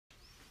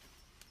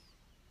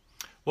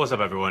What's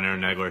up, everyone?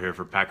 Aaron Nagler here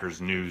for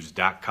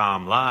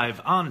PackersNews.com, live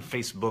on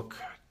Facebook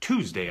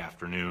Tuesday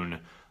afternoon,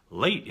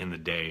 late in the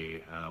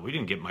day. We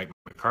didn't get Mike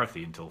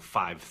McCarthy until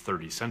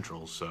 5:30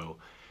 Central, so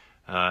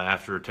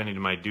after attending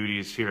to my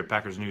duties here at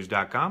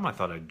PackersNews.com, I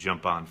thought I'd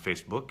jump on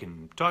Facebook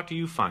and talk to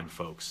you fine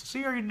folks.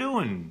 See how you're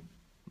doing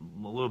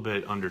a little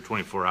bit under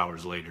 24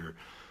 hours later,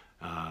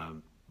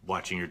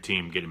 watching your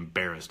team get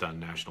embarrassed on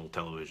national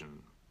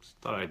television. Just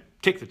thought I'd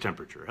take the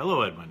temperature.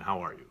 Hello, Edmund.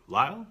 How are you?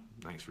 Lyle,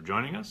 thanks for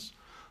joining us.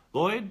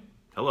 Lloyd,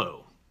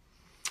 hello.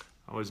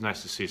 Always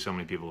nice to see so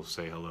many people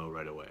say hello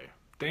right away.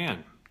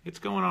 Dan, it's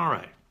going all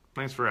right.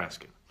 Thanks for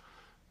asking.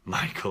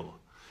 Michael,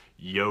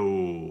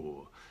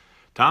 yo.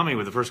 Tommy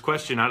with the first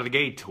question out of the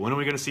gate. When are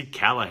we going to see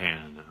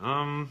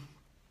Callahan?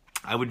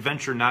 I would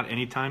venture not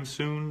anytime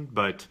soon,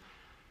 but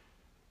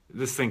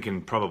this thing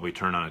can probably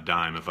turn on a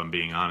dime if I'm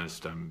being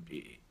honest.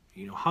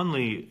 Brett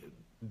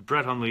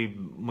Hundley,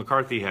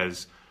 McCarthy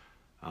has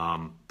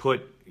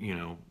put,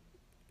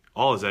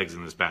 all his eggs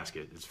in this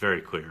basket. It's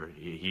very clear.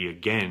 He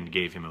again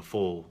gave him a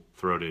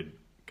full-throated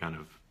kind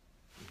of,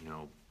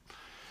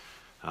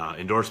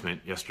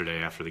 endorsement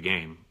yesterday after the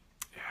game.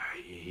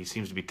 He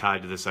seems to be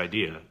tied to this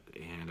idea,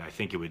 and I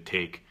think it would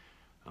take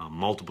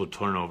multiple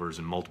turnovers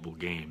in multiple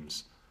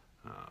games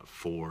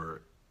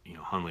for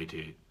Hundley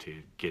to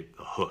get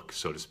the hook,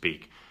 so to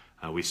speak.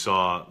 We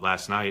saw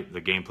last night the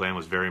game plan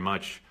was very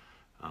much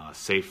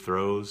safe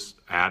throws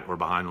at or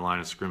behind the line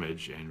of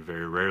scrimmage, and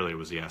very rarely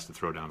was he asked to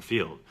throw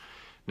downfield.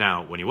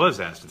 Now, when he was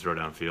asked to throw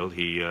downfield,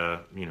 he,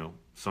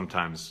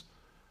 sometimes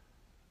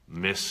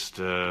missed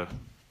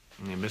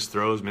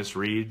throws, missed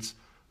reads.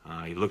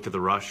 He looked at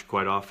the rush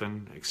quite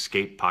often,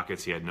 escaped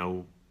pockets he had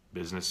no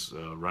business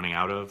running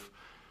out of.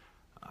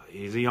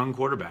 He's a young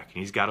quarterback, and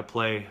he's got to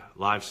play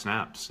live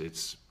snaps.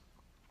 It's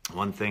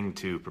one thing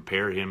to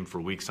prepare him for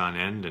weeks on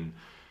end and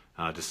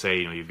to say,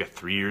 you've got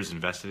 3 years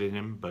invested in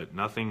him, but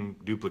nothing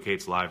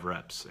duplicates live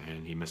reps.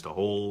 And he missed a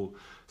whole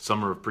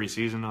summer of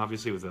preseason,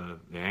 obviously, with the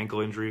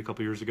ankle injury a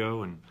couple years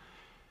ago, and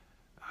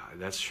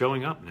that's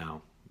showing up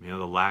now.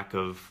 The lack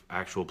of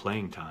actual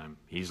playing time.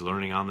 He's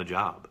learning on the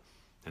job,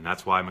 and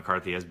that's why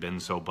McCarthy has been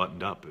so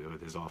buttoned up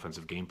with his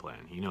offensive game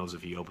plan. He knows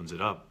if he opens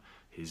it up,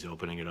 he's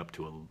opening it up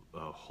to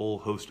a whole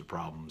host of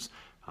problems,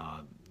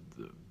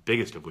 the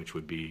biggest of which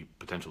would be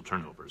potential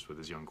turnovers with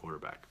his young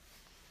quarterback.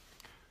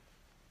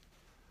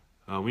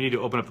 We need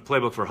to open up the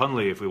playbook for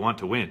Hundley if we want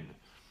to win.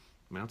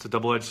 It's a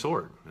double-edged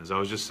sword, as I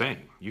was just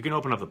saying. You can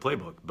open up the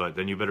playbook, but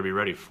then you better be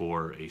ready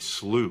for a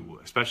slew,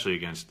 especially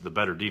against the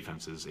better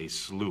defenses, a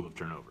slew of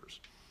turnovers.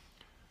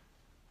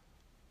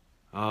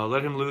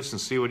 Let him loose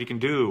and see what he can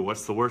do.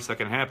 What's the worst that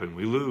can happen?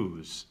 We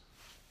lose.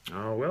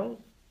 Well,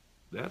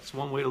 that's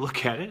one way to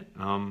look at it.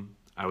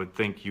 I would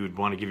think you would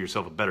want to give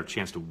yourself a better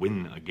chance to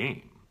win a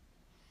game.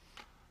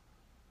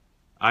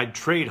 I'd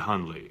trade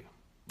Hundley.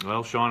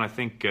 Well, Sean, I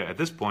think at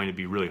this point it'd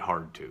be really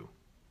hard to.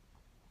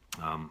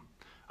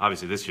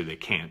 Obviously, this year they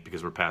can't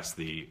because we're past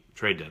the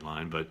trade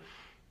deadline, but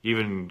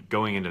even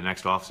going into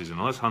next offseason,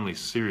 unless Hundley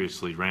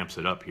seriously ramps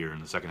it up here in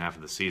the second half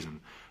of the season,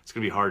 it's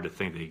going to be hard to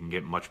think that he can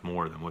get much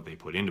more than what they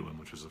put into him,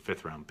 which was a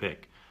fifth-round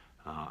pick.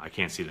 I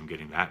can't see them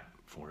getting that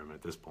for him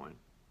at this point.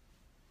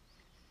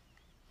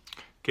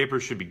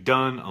 Capers should be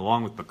done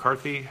along with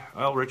McCarthy.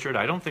 Well, Richard,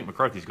 I don't think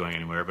McCarthy's going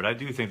anywhere, but I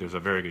do think there's a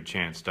very good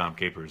chance Dom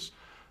Capers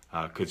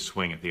could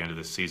swing at the end of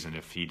this season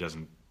if he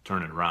doesn't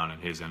turn it around on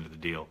his end of the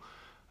deal.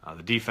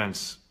 The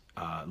defense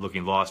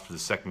looking lost for the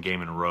second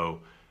game in a row.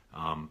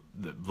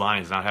 The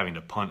Lions not having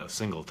to punt a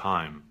single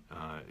time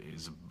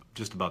is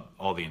just about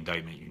all the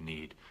indictment you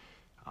need.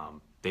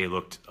 They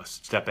looked a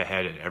step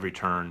ahead at every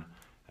turn.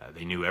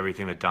 They knew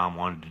everything that Dom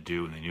wanted to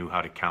do, and they knew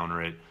how to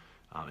counter it.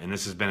 And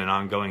this has been an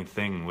ongoing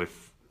thing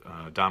with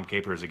Dom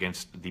Capers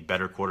against the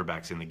better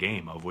quarterbacks in the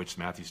game, of which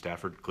Matthew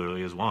Stafford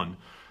clearly is one.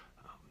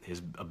 His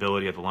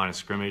ability at the line of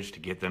scrimmage to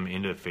get them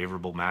into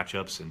favorable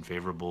matchups and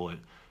favorable,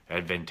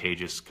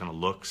 advantageous kind of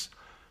looks,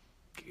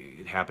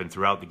 it happened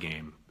throughout the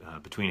game.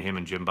 Between him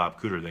and Jim Bob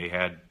Cooter, they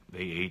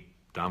ate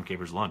Dom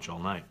Capers' lunch all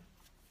night.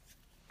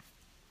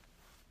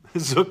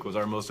 Zook was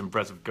our most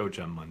impressive coach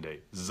on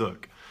Monday.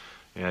 Zook.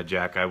 Yeah,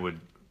 Jack, I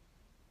would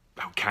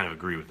kind of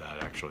agree with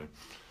that, actually.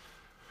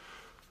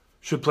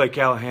 Should play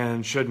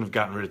Callahan, shouldn't have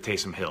gotten rid of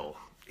Taysom Hill.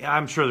 Yeah,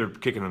 I'm sure they're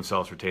kicking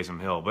themselves for Taysom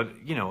Hill, but,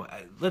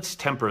 let's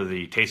temper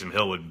the Taysom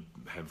Hill would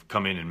have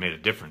come in and made a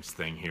difference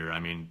thing here.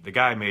 I mean, the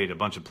guy made a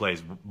bunch of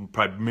plays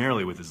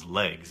primarily with his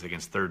legs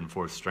against third and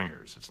fourth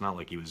stringers. It's not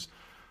like he was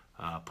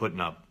putting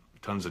up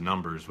tons of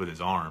numbers with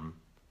his arm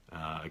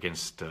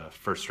against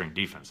first-string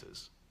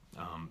defenses.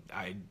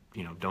 I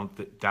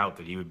don't doubt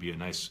that he would be a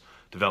nice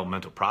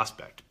developmental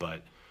prospect,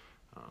 but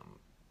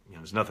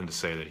there's nothing to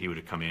say that he would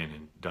have come in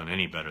and done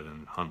any better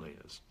than Hundley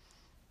is.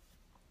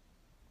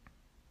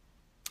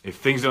 If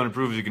things don't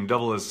improve, you can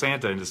double as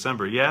Santa in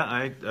December. Yeah,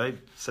 I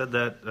said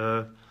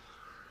that.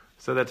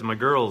 Said that to my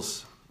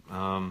girls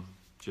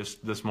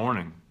just this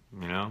morning.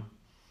 I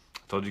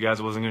told you guys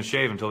I wasn't going to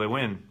shave until they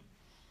win.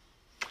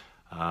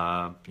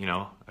 I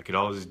could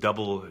always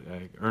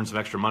earn some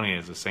extra money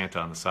as a Santa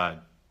on the side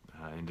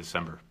in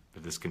December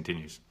if this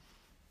continues.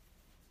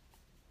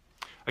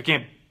 I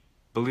can't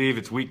believe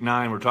it's week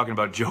 9. We're talking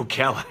about Joe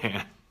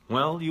Callahan.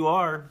 Well, you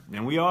are,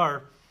 and we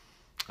are.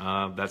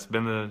 That's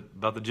been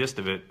about the gist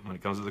of it when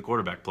it comes to the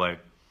quarterback play.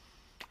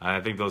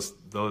 I think those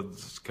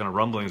kind of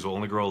rumblings will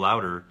only grow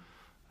louder.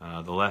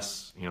 The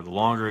less, the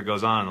longer it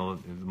goes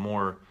on, the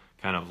more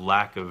kind of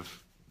lack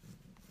of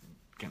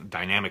kind of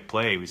dynamic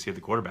play we see at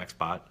the quarterback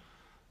spot.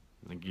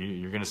 I think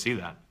you're going to see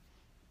that.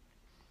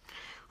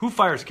 Who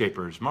fires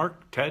Capers?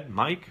 Mark, Ted,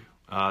 Mike?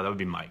 That would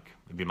be Mike.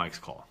 It'd be Mike's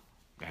call,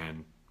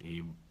 and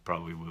he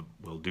probably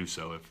will do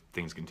so if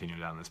things continue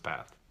down this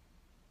path.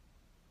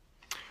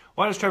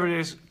 Why does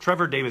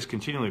Trevor Davis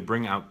continually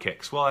bring out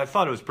kicks? Well, I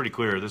thought it was pretty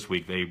clear this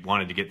week they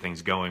wanted to get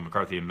things going.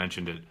 McCarthy had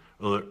mentioned it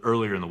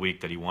earlier in the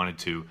week that he wanted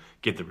to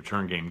get the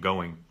return game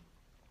going.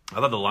 I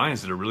thought the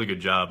Lions did a really good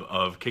job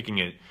of kicking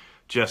it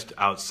just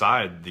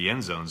outside the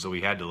end zone, so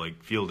he had to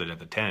field it at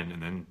the 10,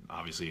 and then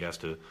obviously he has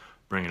to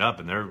bring it up,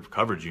 and their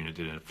coverage unit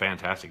did a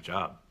fantastic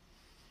job.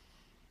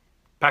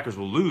 Packers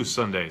will lose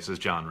Sunday, says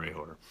John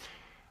Rahor.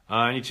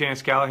 Any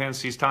chance Callahan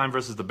sees time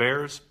versus the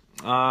Bears?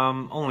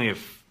 Only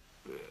if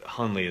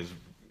Hundley is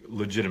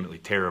legitimately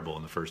terrible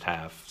in the first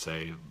half,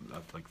 say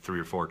 3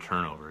 or 4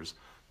 turnovers,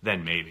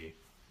 then maybe.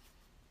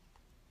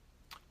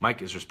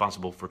 Mike is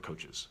responsible for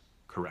coaches.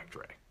 Correct,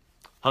 Ray.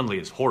 Hundley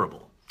is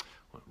horrible.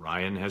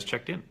 Ryan has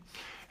checked in.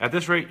 At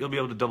this rate, you'll be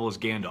able to double as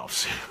Gandalf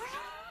soon.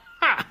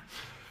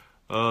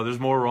 There's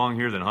more wrong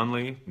here than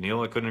Hundley.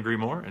 Neil, I couldn't agree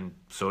more, and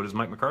so does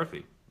Mike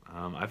McCarthy.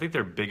 I think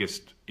their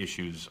biggest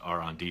issues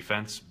are on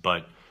defense,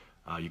 but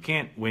you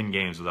can't win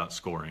games without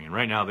scoring. And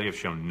right now they have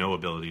shown no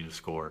ability to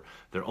score.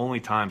 Their only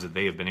times that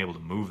they have been able to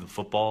move the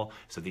football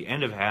is at the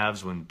end of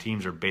halves when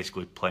teams are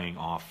basically playing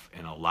off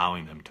and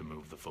allowing them to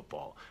move the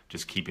football,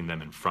 just keeping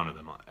them in front of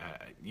them,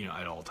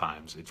 at all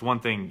times. It's one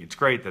thing. It's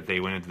great that they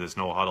went into this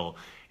no huddle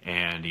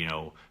and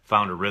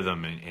found a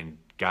rhythm and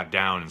got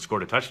down and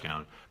scored a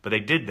touchdown. But they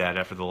did that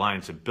after the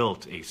Lions had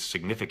built a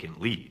significant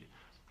lead,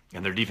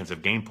 and their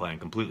defensive game plan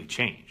completely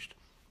changed.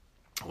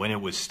 When the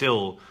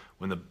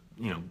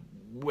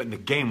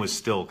game was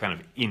still kind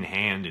of in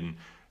hand and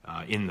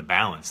in the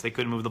balance, they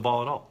couldn't move the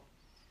ball at all.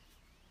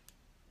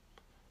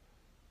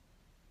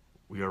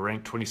 We are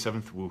ranked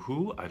 27th.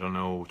 Woohoo! I don't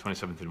know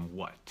 27th in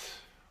what.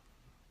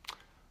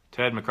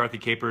 Ted, McCarthy,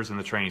 Capers, and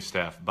the training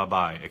staff.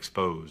 Bye-bye.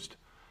 Exposed.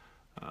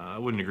 I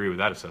wouldn't agree with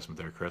that assessment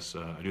there, Chris.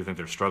 I do think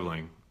they're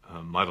struggling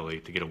mightily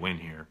to get a win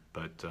here.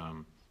 But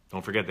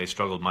don't forget they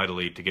struggled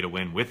mightily to get a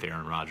win with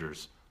Aaron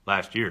Rodgers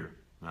last year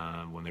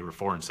when they were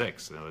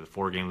 4-6. It was a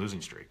 4-game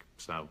losing streak.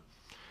 So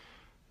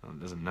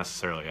it doesn't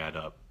necessarily add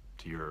up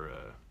to your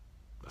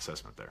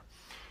assessment there.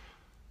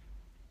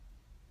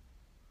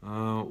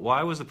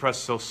 Why was the press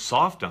so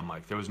soft on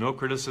Mike? There was no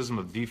criticism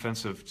of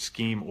defensive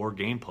scheme or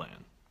game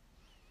plan.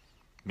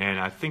 Man,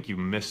 I think you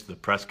missed the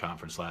press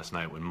conference last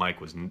night when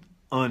Mike was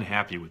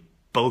unhappy with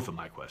both of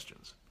my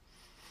questions.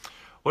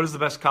 What is the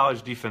best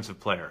college defensive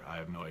player? I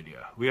have no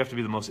idea. We have to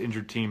be the most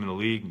injured team in the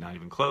league, not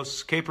even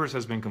close. Capers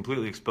has been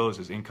completely exposed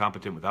as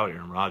incompetent without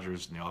Aaron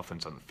Rodgers and the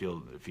offense on the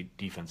field and the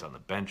defense on the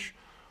bench.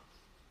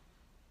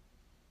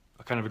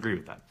 I kind of agree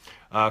with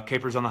that.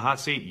 Capers on the hot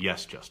seat?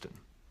 Yes, Justin.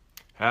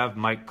 Have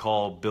Mike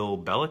call Bill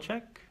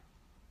Belichick?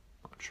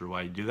 Not sure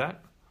why you do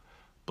that.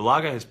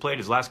 Balaga has played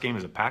his last game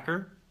as a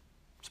Packer.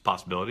 It's a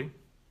possibility.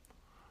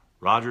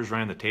 Rodgers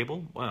ran the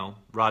table. Well,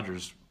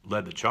 Rodgers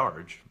led the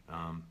charge.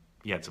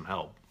 He had some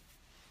help.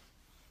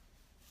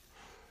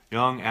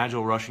 Young,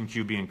 agile, rushing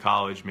QB in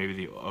college. Maybe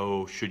the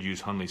O should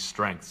use Hundley's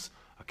strengths.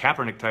 A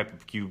Kaepernick type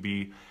of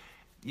QB.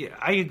 Yeah,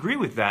 I agree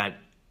with that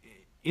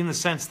in the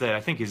sense that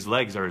I think his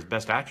legs are his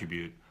best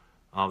attribute.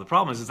 The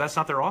problem is that's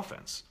not their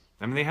offense.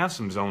 I mean, they have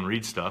some zone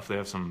read stuff. They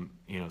have some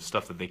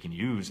stuff that they can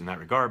use in that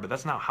regard, but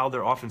that's not how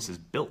their offense is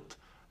built.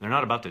 They're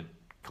not about to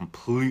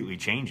completely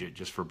change it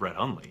just for Brett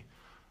Hundley,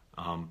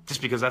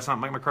 just because that's not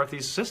Mike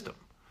McCarthy's system.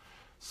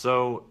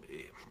 So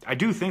I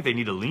do think they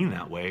need to lean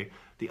that way.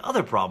 The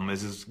other problem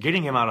is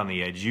getting him out on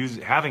the edge,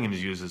 having him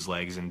use his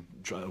legs and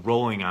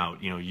rolling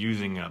out,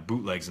 using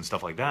bootlegs and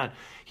stuff like that.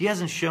 He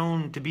hasn't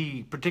shown to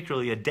be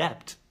particularly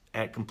adept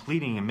at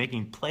completing and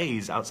making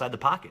plays outside the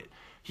pocket.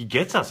 He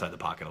gets outside the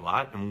pocket a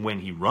lot, and when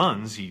he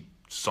runs, he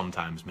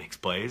sometimes makes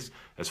plays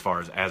as far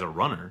as a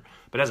runner.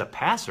 But as a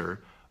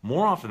passer,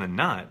 more often than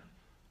not,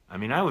 I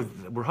mean,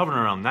 we're hovering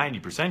around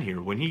 90%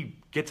 here. When he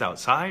gets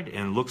outside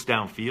and looks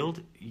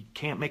downfield, he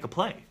can't make a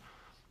play.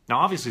 Now,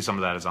 obviously, some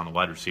of that is on the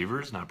wide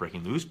receivers, not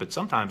breaking loose, but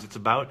sometimes it's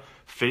about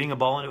fitting a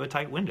ball into a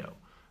tight window.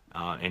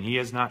 And he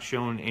has not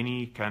shown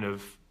any kind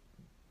of,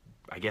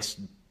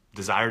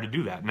 desire to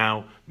do that.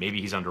 Now,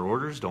 maybe he's under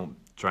orders. Don't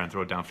try and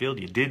throw it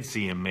downfield. You did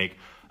see him make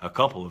a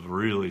couple of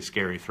really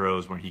scary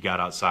throws where he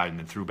got outside and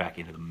then threw back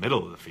into the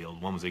middle of the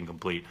field. One was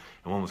incomplete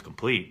and one was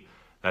complete.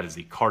 That is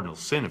the cardinal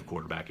sin of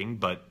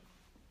quarterbacking, but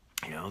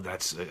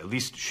that's at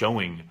least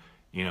showing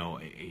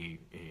a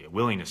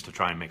willingness to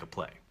try and make a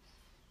play.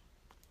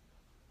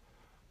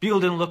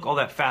 Beal didn't look all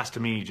that fast to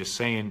me, just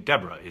saying.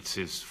 Deborah, it's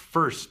his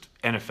first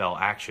NFL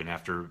action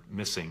after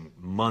missing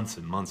months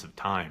and months of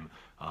time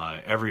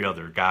Every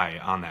other guy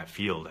on that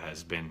field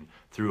has been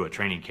through a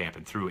training camp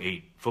and through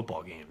 8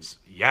 football games.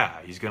 Yeah,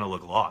 he's going to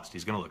look lost.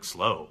 He's going to look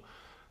slow.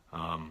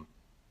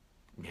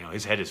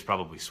 His head is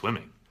probably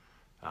swimming.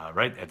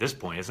 Right at this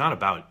point, it's not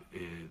about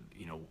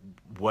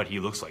what he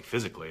looks like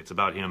physically. It's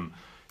about him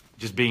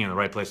just being in the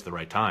right place at the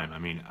right time. I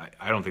mean,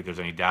 I don't think there's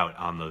any doubt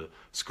on the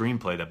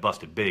screenplay that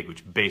busted big,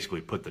 which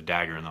basically put the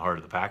dagger in the heart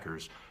of the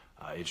Packers.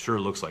 It sure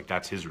looks like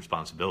that's his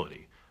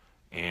responsibility.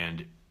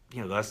 And,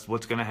 that's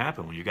what's going to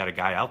happen when you got a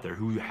guy out there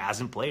who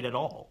hasn't played at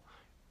all.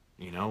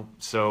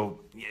 So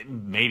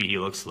maybe he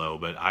looks slow,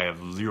 but I have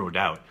zero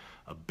doubt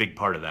a big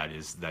part of that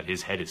is that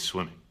his head is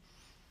swimming.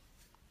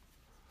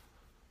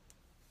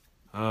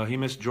 He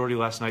missed Jordy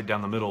last night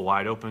down the middle,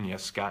 wide open.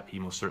 Yes, Scott, he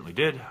most certainly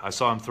did. I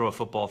saw him throw a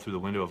football through the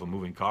window of a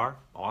moving car.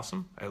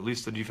 Awesome. At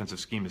least the defensive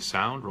scheme is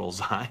sound.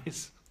 Rolls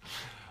eyes.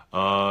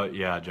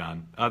 Yeah,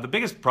 John. The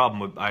biggest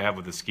problem I have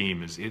with the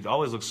scheme is it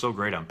always looks so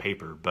great on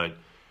paper, but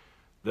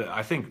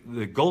I think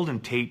the Golden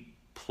Tate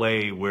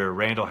play where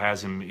Randall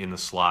has him in the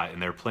slot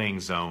and they're playing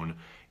zone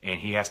and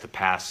he has to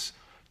pass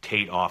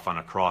Tate off on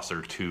a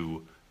crosser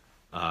to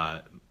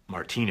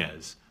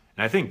Martinez.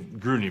 And I think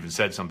Gruden even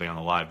said something on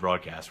the live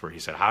broadcast where he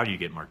said, how do you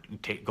get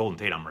Golden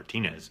Tate on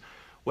Martinez?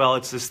 Well,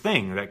 it's this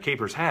thing that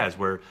Capers has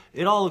where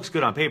it all looks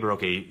good on paper.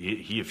 Okay,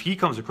 if he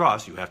comes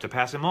across, you have to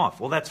pass him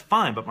off. Well, that's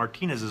fine, but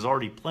Martinez is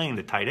already playing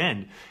the tight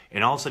end,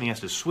 and all of a sudden he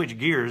has to switch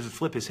gears,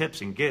 flip his hips,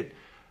 and get,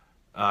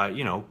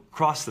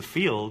 cross the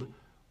field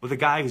with a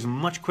guy who's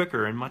much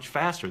quicker and much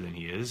faster than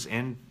he is,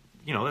 and,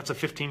 that's a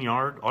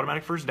 15-yard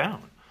automatic first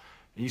down.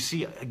 And you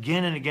see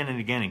again and again and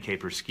again in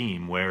Capers'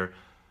 scheme where,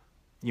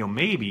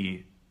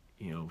 maybe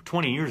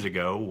 20 years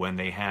ago when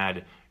they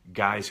had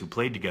guys who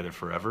played together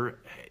forever,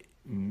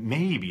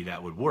 maybe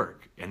that would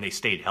work and they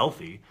stayed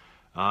healthy.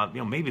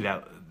 Maybe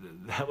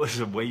that was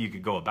a way you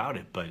could go about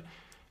it. But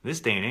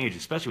this day and age,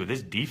 especially with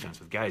this defense,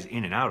 with guys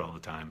in and out all the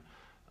time,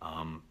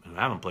 who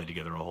haven't played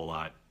together a whole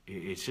lot,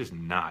 it's just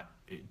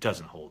it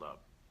doesn't hold up.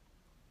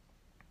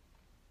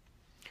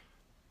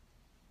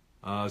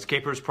 Is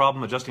Capers'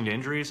 problem adjusting to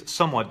injuries?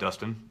 Somewhat,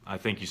 Dustin. I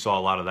think you saw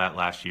a lot of that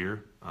last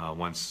year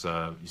once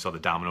you saw the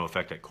domino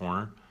effect at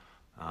corner.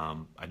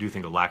 I do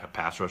think the lack of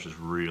pass rush is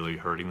really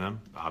hurting them,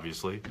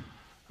 obviously.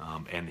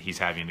 And he's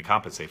having to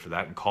compensate for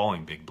that and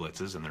calling big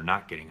blitzes, and they're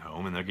not getting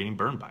home, and they're getting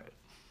burned by it.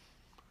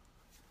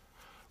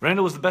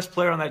 Randall was the best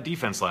player on that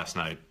defense last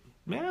night.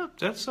 Yeah,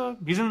 that's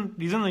he's in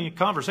the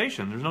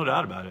conversation. There's no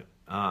doubt about it.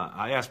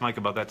 I asked Mike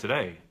about that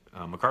today.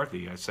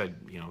 McCarthy, I said,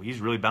 he's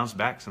really bounced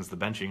back since the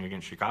benching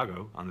against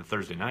Chicago on the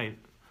Thursday night,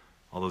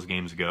 all those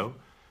games ago.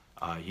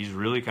 He's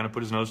really kind of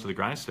put his nose to the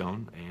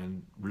grindstone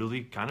and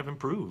really kind of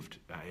improved.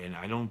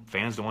 And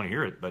fans don't want to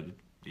hear it, but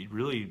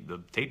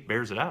the tape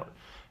bears it out.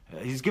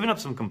 He's given up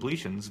some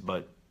completions,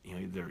 but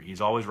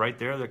he's always right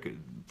there.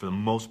 For the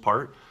most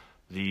part,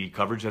 the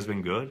coverage has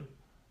been good.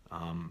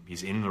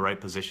 He's in the right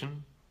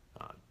position.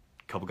 A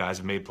couple guys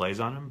have made plays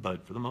on him,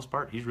 but for the most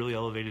part, he's really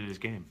elevated his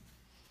game.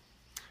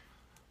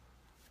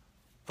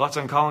 Thoughts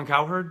on Colin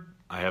Cowherd?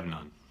 I have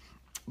none.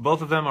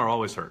 Both of them are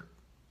always hurt.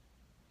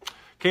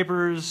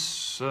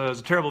 Capers is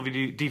a terrible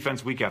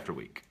defense week after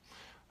week.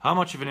 How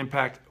much of an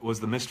impact was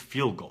the missed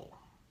field goal?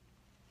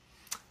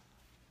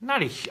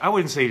 I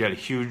wouldn't say it had a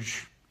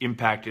huge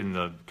impact in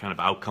the kind of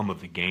outcome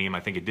of the game.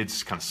 I think it did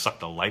kind of suck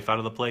the life out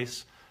of the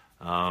place.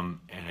 And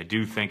I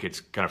do think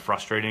it's kind of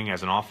frustrating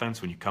as an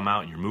offense when you come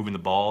out and you're moving the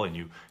ball and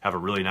you have a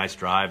really nice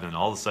drive and then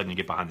all of a sudden you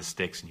get behind the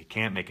sticks and you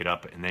can't make it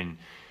up, and then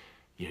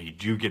you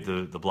do get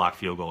the block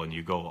field goal and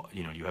you go,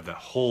 you have that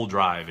whole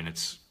drive and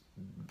it's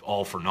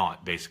all for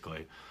naught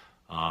basically.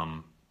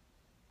 And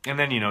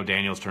then,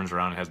 Daniels turns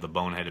around and has the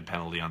boneheaded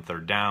penalty on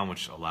third down,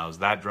 which allows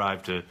that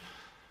drive to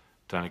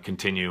kind of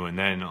continue. And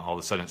then all of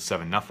a sudden it's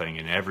 7-0,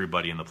 and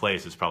everybody in the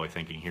place is probably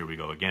thinking, here we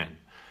go again.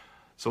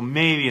 So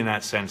maybe in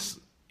that sense,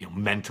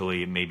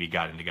 mentally it maybe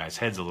got into guys'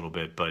 heads a little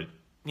bit. But,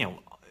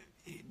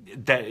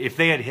 that if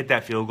they had hit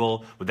that field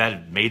goal, would that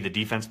have made the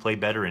defense play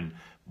better? And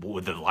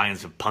would the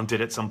Lions have punted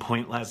at some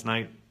point last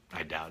night?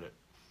 I doubt it.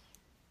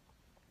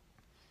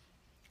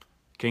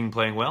 King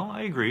playing well?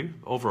 I agree,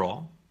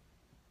 overall.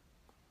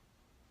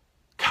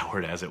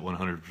 Cowherd has it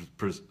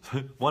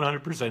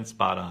 100%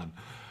 spot on.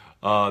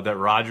 That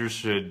Rodgers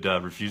should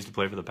refuse to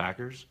play for the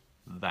Packers?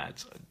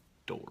 That's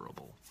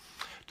adorable.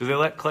 Do they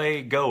let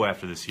Clay go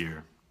after this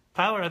year?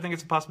 Tyler, I think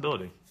it's a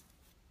possibility.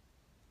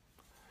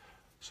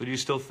 So do you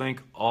still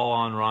think all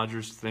on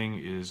Rodgers thing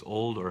is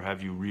old, or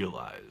have you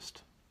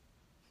realized?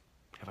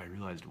 Have I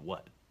realized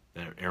what?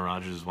 That Aaron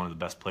Rodgers is one of the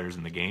best players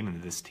in the game and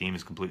that this team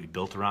is completely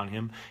built around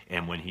him,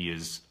 and when he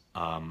is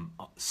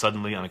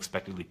suddenly,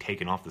 unexpectedly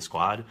taken off the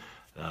squad,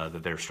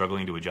 that they're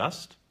struggling to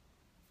adjust?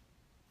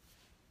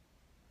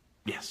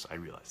 Yes, I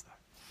realize that.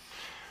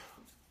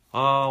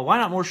 Why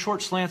not more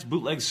short slants,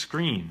 bootleg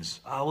screens?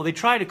 Well, they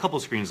tried a couple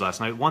screens last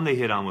night. One they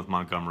hit on with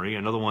Montgomery.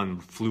 Another one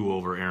flew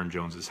over Aaron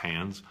Jones's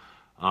hands.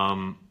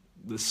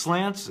 The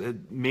slants,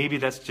 maybe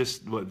that's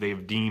just what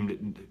they've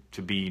deemed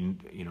to be,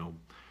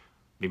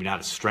 maybe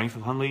not a strength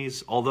of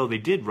Hundley's, although they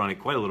did run it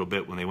quite a little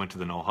bit when they went to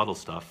the no-huddle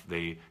stuff.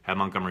 They had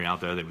Montgomery out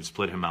there. They would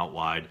split him out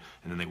wide,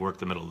 and then they worked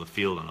the middle of the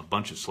field on a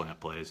bunch of slant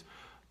plays.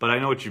 But I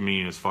know what you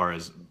mean as far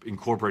as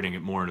incorporating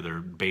it more into their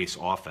base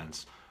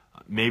offense.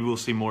 Maybe we'll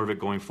see more of it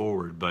going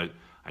forward, but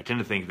I tend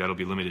to think that'll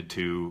be limited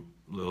to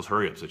those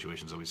hurry-up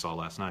situations that we saw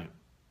last night.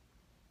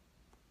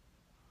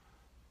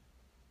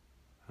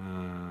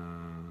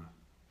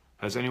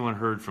 Has anyone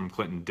heard from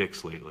Clinton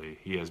Dix lately?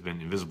 He has been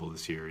invisible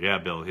this year. Yeah,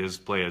 Bill, his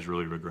play has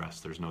really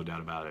regressed. There's no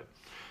doubt about it.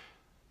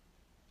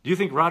 Do you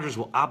think Rodgers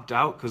will opt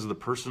out because of the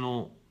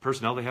personnel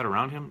they had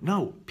around him?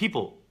 No,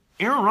 people,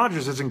 Aaron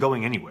Rodgers isn't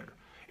going anywhere.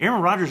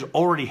 Aaron Rodgers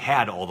already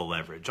had all the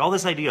leverage. All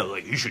this idea of,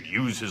 like, he should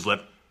use his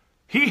leverage.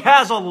 He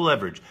has all the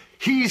leverage.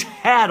 He's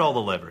had all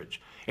the leverage.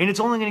 And it's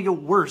only going to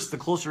get worse the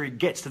closer he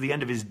gets to the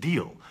end of his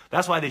deal.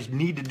 That's why they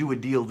need to do a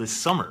deal this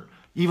summer,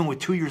 even with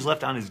 2 years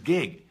left on his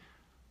gig.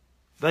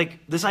 Like,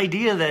 this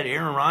idea that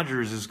Aaron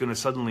Rodgers is going to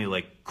suddenly,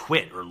 like,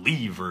 quit or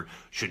leave or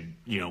should,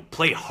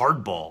 play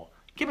hardball.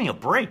 Give me a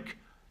break.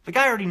 The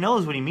guy already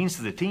knows what he means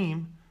to the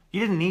team. He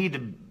didn't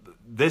need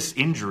this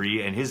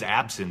injury and his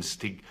absence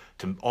to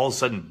all of a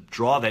sudden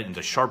draw that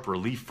into sharp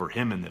relief for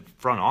him in the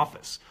front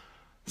office.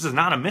 This is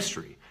not a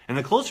mystery. And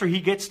the closer he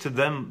gets to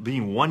them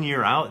being 1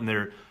 year out and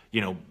they're,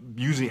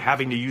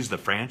 having to use the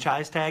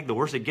franchise tag, the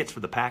worse it gets for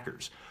the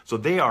Packers. So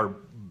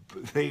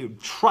they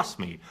trust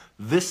me,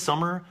 this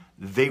summer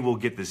they will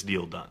get this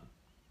deal done.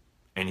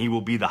 And he will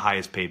be the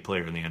highest paid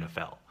player in the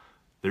NFL.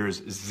 There is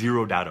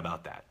zero doubt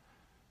about that.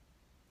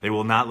 They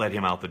will not let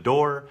him out the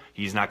door.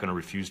 He's not going to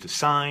refuse to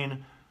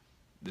sign.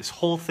 This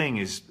whole thing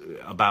is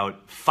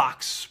about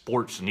Fox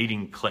Sports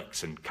needing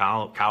clicks and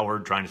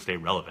Cowherd trying to stay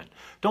relevant.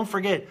 Don't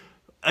forget,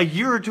 a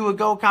year or two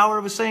ago,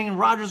 Cowherd was saying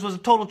Rodgers was a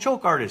total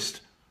choke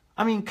artist.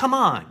 I mean, come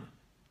on.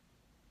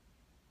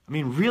 I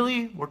mean,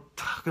 really? We're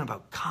talking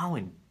about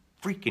Colin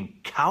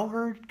freaking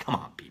Cowherd? Come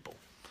on, people.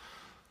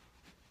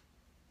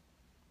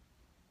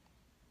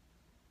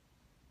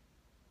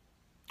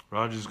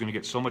 Rodgers is going to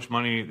get so much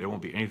money, there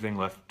won't be anything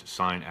left to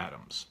sign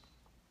Adams.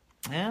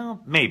 Well,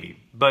 maybe.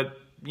 But,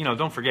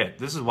 don't forget,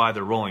 this is why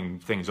they're rolling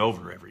things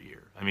over every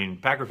year. I mean,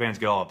 Packer fans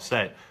get all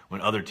upset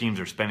when other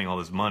teams are spending all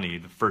this money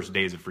the first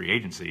days of free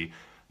agency.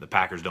 The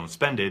Packers don't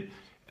spend it.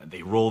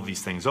 They roll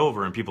these things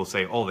over, and people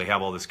say, oh, they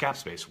have all this cap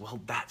space. Well,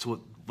 that's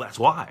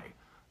why.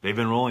 They've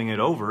been rolling it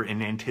over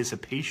in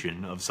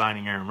anticipation of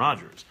signing Aaron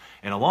Rodgers.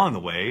 And along the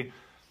way,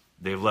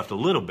 they've left a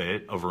little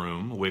bit of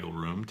room, wiggle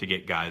room, to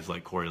get guys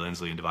like Corey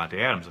Linsley and Devontae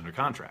Adams under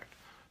contract.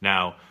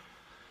 Now,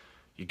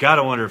 you got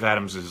to wonder if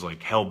Adams is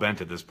like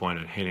hell-bent at this point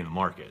at hitting the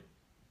market.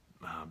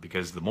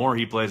 Because the more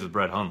he plays with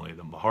Brett Hundley,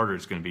 the harder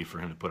it's going to be for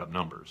him to put up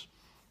numbers.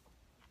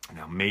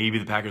 Now, maybe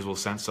the Packers will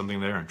sense something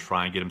there and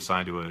try and get him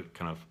signed to a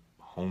kind of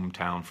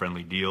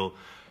hometown-friendly deal,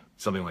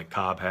 something like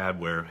Cobb had,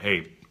 where,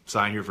 hey,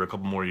 sign here for a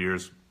couple more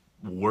years,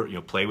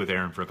 play with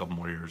Aaron for a couple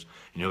more years,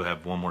 and you'll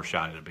have one more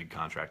shot at a big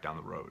contract down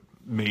the road.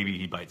 Maybe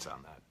he bites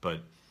on that,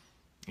 but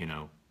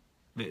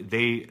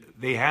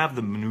they have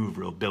the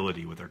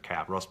maneuverability with their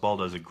cap. Russ Ball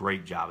does a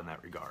great job in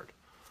that regard.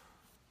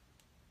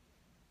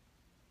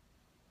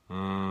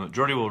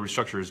 Jordy will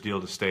restructure his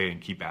deal to stay and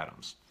keep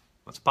Adams.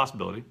 That's a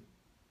possibility.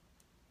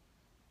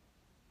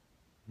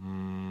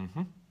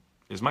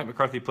 Is Mike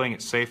McCarthy playing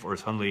it safe or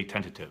is Hundley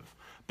tentative?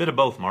 Bit of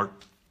both, Mark.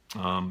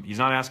 He's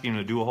not asking him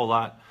to do a whole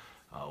lot.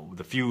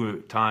 The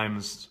few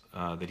times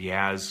that he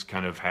has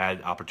kind of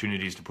had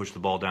opportunities to push the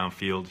ball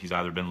downfield, he's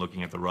either been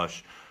looking at the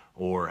rush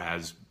or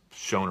has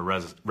shown a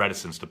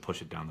reticence to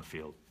push it down the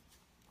field.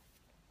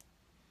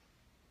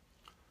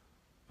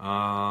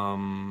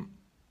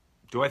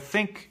 Do I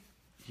think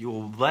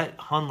he'll let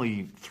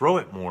Hundley throw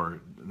it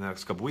more in the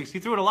next couple weeks? He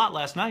threw it a lot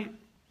last night.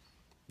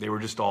 They were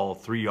just all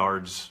 3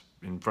 yards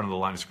in front of the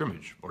line of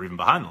scrimmage or even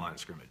behind the line of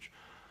scrimmage.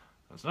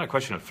 It's not a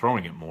question of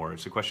throwing it more.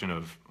 It's a question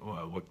of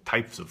what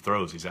types of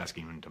throws he's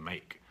asking him to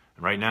make.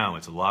 And right now,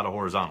 it's a lot of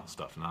horizontal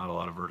stuff, not a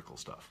lot of vertical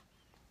stuff.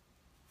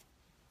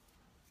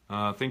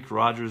 I think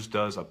Rodgers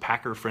does a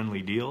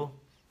Packer-friendly deal.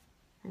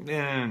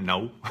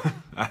 No.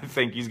 I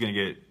think he's going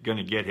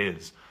to get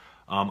his.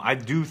 I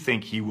do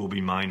think he will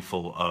be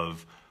mindful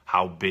of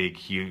how big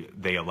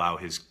they allow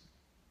his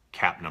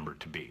cap number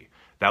to be.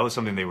 That was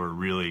something they were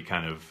really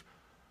kind of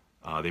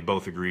they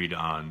both agreed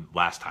on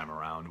last time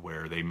around,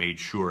 where they made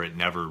sure it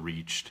never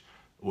reached,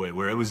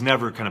 where it was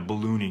never kind of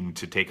ballooning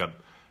to take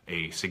up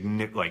a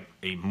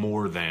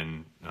more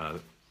than a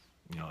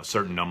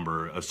certain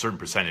number, a certain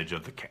percentage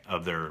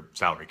of their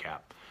salary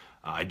cap.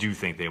 I do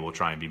think they will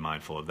try and be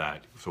mindful of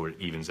that, so it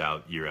evens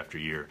out year after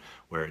year,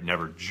 where it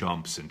never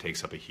jumps and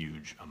takes up a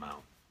huge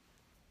amount.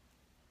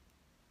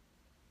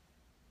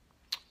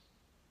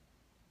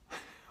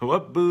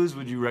 What booze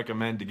would you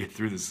recommend to get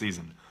through the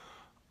season?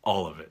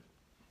 All of it.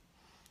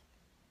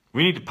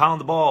 We need to pound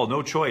the ball,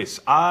 no choice.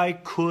 I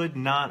could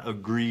not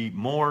agree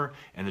more.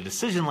 And the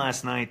decision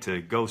last night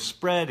to go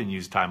spread and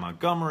use Ty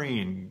Montgomery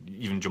and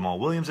even Jamal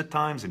Williams at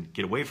times and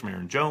get away from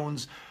Aaron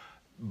Jones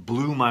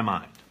blew my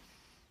mind.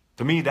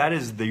 To me, that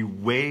is the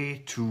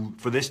way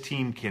for this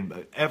team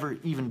can ever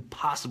even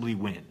possibly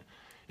win,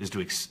 is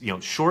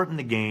to shorten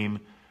the game,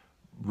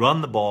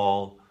 run the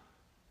ball,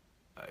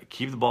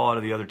 keep the ball out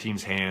of the other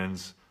team's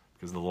hands,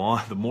 because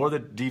the more the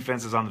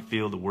defense is on the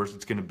field, the worse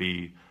it's going to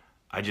be.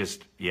 I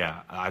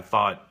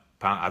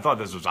thought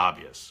this was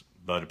obvious,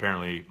 but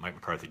apparently Mike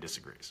McCarthy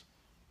disagrees.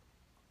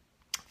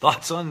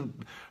 Thoughts on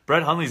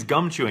Brett Hundley's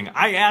gum chewing?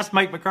 I asked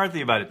Mike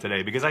McCarthy about it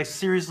today because I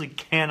seriously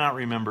cannot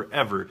remember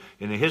ever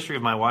in the history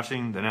of my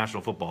watching the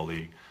National Football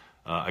League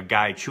a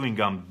guy chewing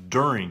gum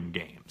during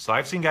games. So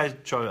I've seen guys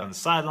chew it on the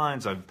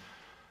sidelines. I've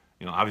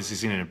obviously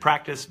seen it in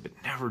practice, but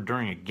never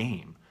during a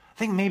game. I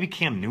think maybe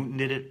Cam Newton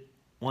did it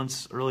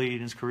once early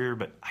in his career,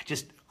 but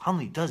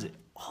Hundley does it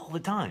all the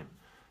time.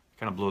 It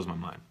kind of blows my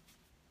mind.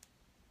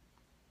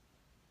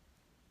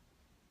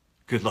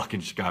 Good luck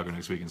in Chicago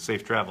next week and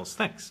safe travels.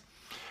 Thanks.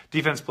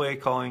 Defense play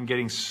calling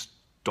getting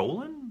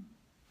stolen?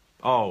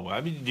 Oh,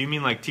 I mean, do you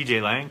mean like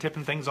TJ Lang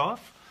tipping things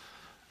off?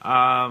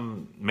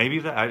 Maybe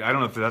that. I don't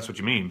know if that's what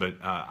you mean, but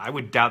I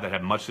would doubt that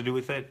had much to do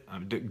with it.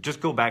 Just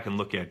go back and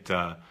look at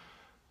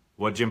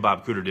what Jim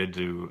Bob Cooter did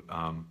to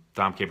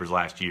Tom Capers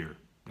last year,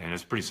 and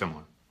it's pretty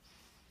similar.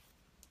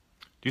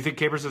 Do you think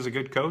Capers is a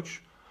good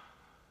coach?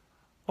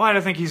 Well, I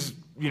think he's,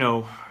 he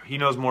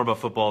knows more about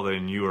football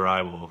than you or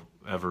I will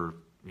ever,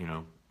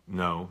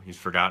 know. He's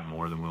forgotten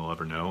more than we'll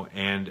ever know.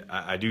 And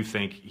I do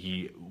think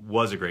he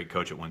was a great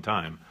coach at one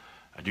time.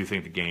 I do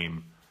think the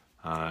game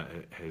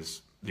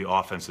the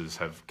offenses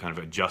have kind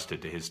of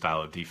adjusted to his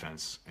style of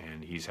defense,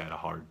 and he's had a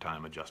hard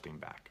time adjusting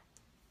back.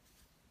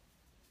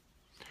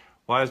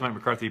 Why is Mike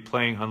McCarthy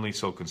playing Hundley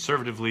so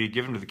conservatively?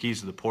 Give him to the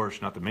keys to the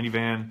Porsche, not the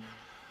minivan.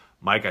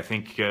 Mike, I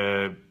think,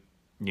 the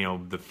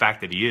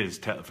fact that he is,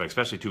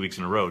 especially 2 weeks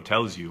in a row,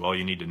 tells you all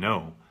you need to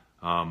know.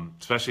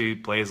 Especially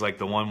plays like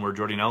the one where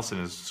Jordy Nelson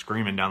is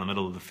screaming down the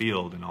middle of the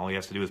field, and all he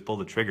has to do is pull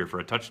the trigger for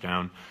a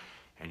touchdown,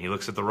 and he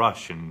looks at the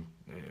rush, and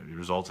it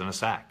results in a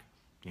sack.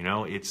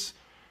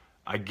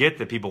 I get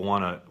that people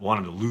want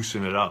him to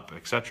loosen it up,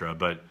 etc.,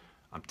 but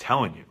I'm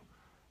telling you,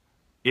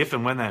 if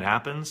and when that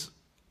happens,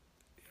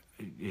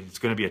 it's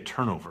going to be a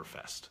turnover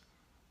fest.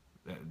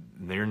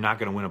 They're not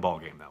going to win a ball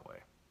game that way.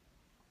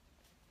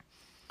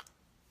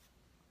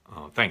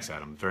 Oh, thanks,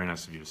 Adam. Very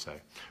nice of you to say.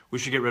 We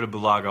should get rid of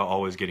Bulaga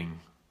always getting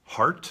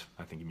hurt.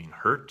 I think you mean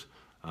hurt.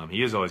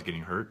 He is always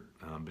getting hurt,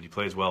 but he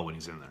plays well when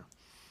he's in there.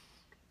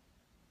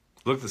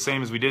 Looked the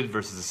same as we did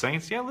versus the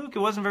Saints. Yeah, Luke, it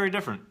wasn't very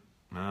different.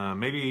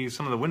 Maybe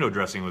some of the window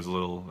dressing was a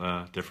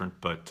little different,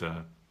 but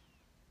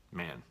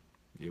man,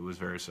 it was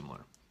very similar.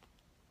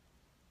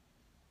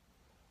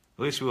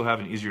 At least we will have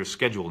an easier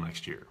schedule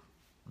next year.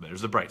 There's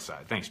the bright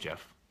side. Thanks,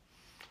 Jeff.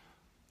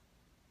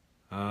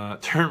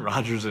 Turn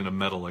Rodgers into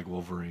metal like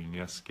Wolverine.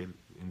 Yes,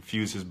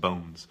 infuse his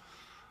bones.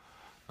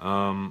 Who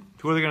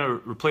are they going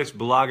to replace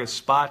Bulaga's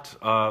spot?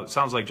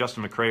 Sounds like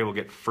Justin McCray will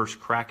get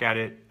first crack at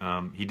it.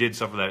 He did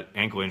suffer that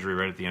ankle injury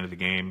right at the end of the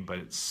game, but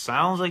it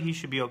sounds like he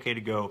should be okay to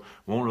go.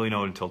 Won't really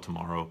know until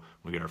tomorrow when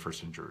we get our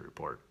first injury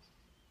report.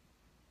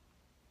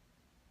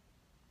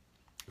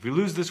 If we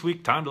lose this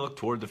week, time to look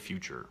toward the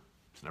future.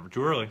 It's never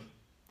too early.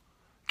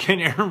 Can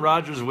Aaron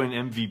Rodgers win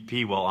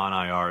MVP while on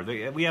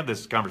IR? We have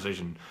this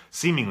conversation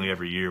seemingly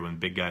every year when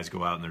big guys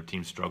go out and their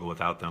teams struggle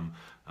without them.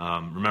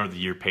 Remember the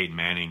year Peyton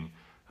Manning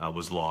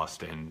was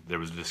lost, and there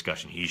was a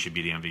discussion he should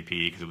be the MVP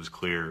because it was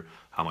clear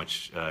how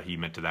much he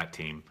meant to that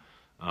team.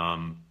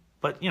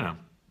 But,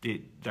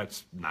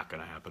 that's not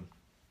going to happen.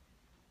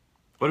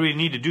 What do we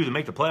need to do to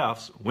make the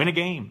playoffs? Win a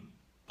game.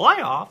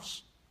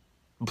 Playoffs?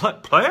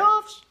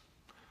 Playoffs?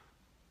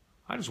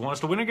 I just want us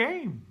to win a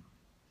game.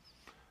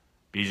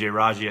 BJ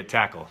Raji at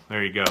tackle.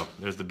 There you go.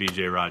 There's the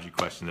BJ Raji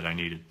question that I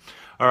needed.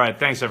 All right,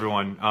 thanks,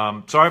 everyone.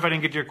 Sorry if I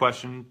didn't get to your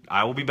question.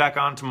 I will be back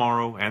on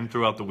tomorrow and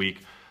throughout the week.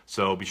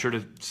 So be sure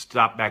to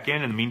stop back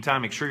in. In the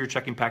meantime, make sure you're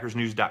checking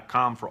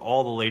PackersNews.com for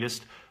all the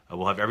latest.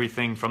 We'll have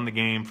everything from the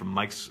game, from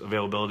Mike's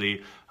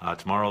availability.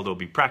 Tomorrow there'll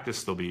be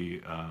practice, there'll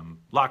be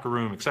locker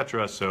room,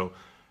 etc. So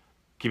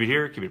keep it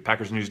here, keep it at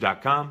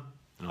PackersNews.com,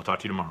 and I'll talk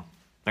to you tomorrow.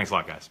 Thanks a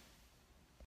lot, guys.